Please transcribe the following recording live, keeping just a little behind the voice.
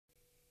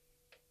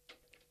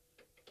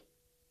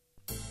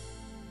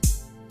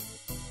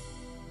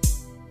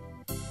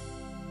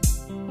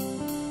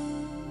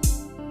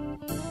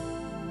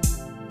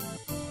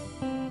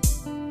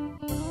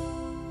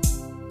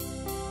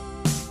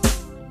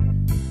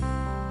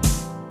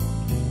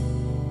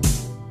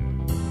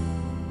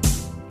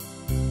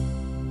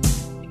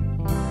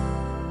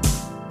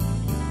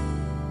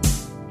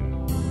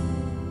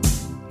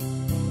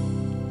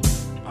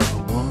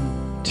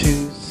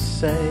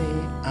say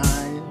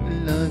I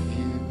love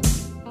you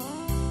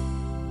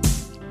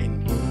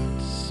in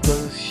words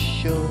both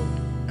short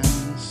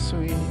and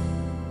sweet.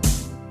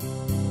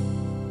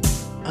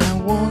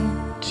 I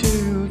want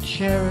to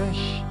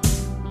cherish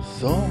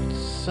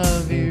thoughts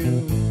of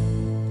you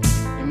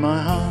in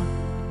my heart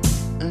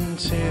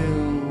until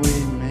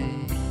we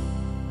meet.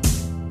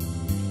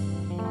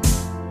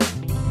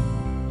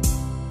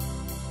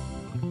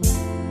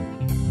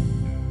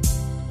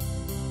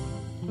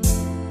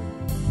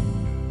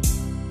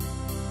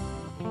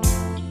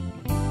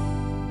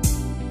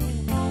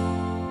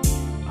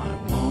 I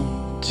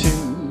want to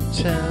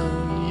tell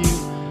you,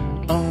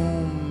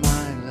 oh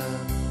my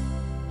love,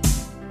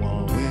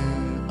 while we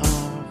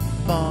are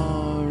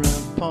far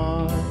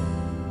apart,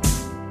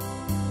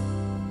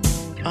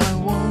 I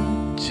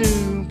want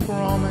to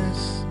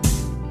promise,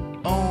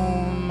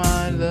 oh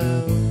my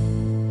love,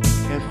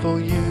 care for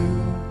you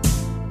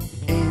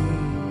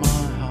in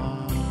my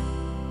heart.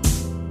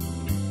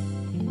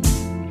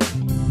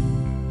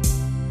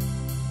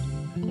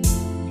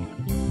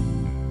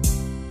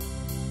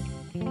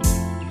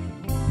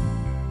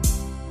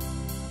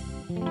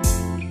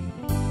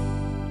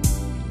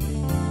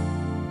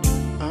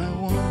 I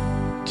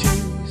want to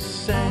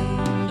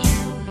send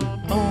you,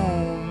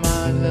 oh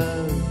my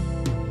love,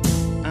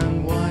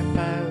 and wipe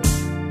out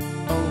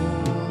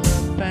all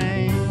the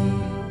pain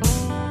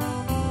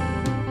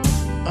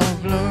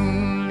of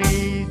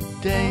lonely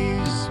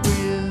days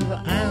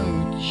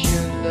without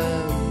your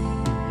love,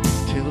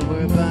 till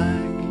we're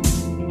back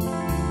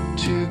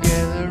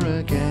together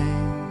again.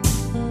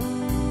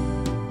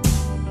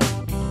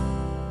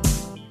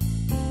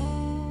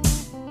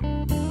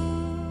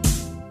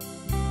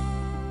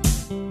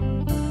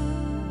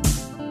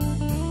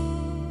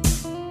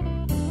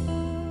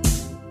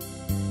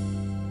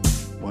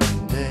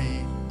 One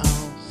day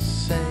I'll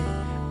say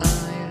I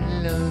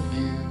love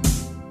you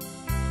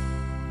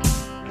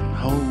and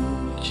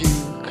hold you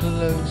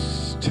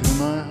close to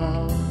my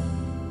heart.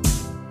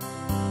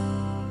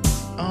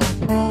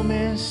 I'll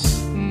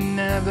promise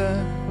never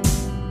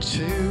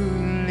to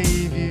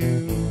leave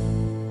you,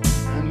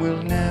 and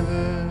we'll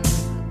never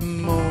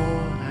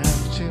more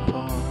have to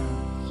part.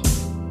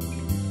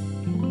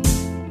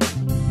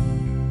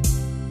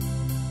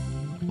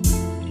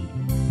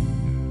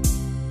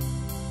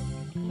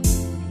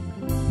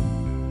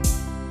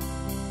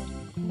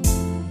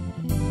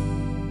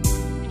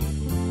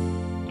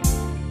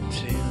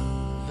 Till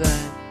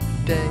that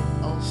day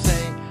I'll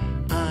say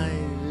I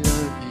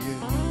love you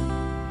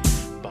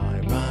by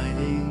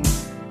writing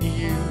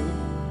you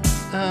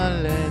a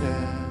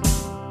letter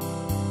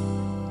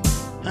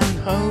and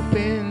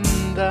hoping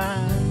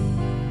that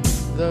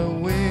though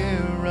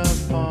we're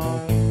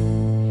apart,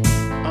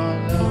 our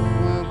love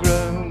will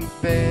grow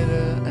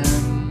better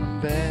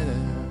and better.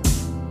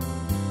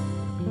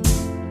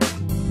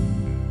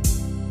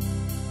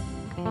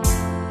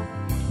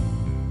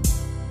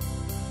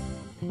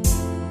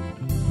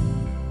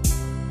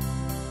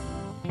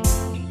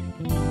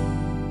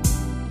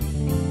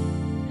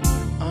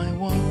 I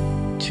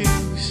want to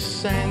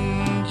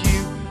send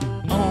you,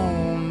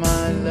 oh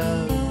my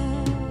love,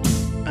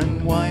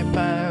 and wipe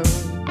out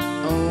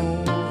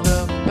all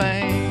the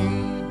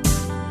pain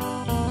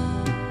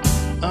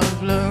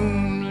of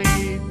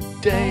lonely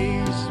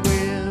days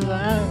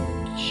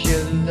without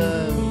your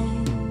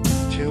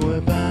love, till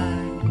we're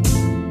back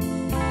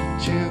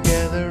together.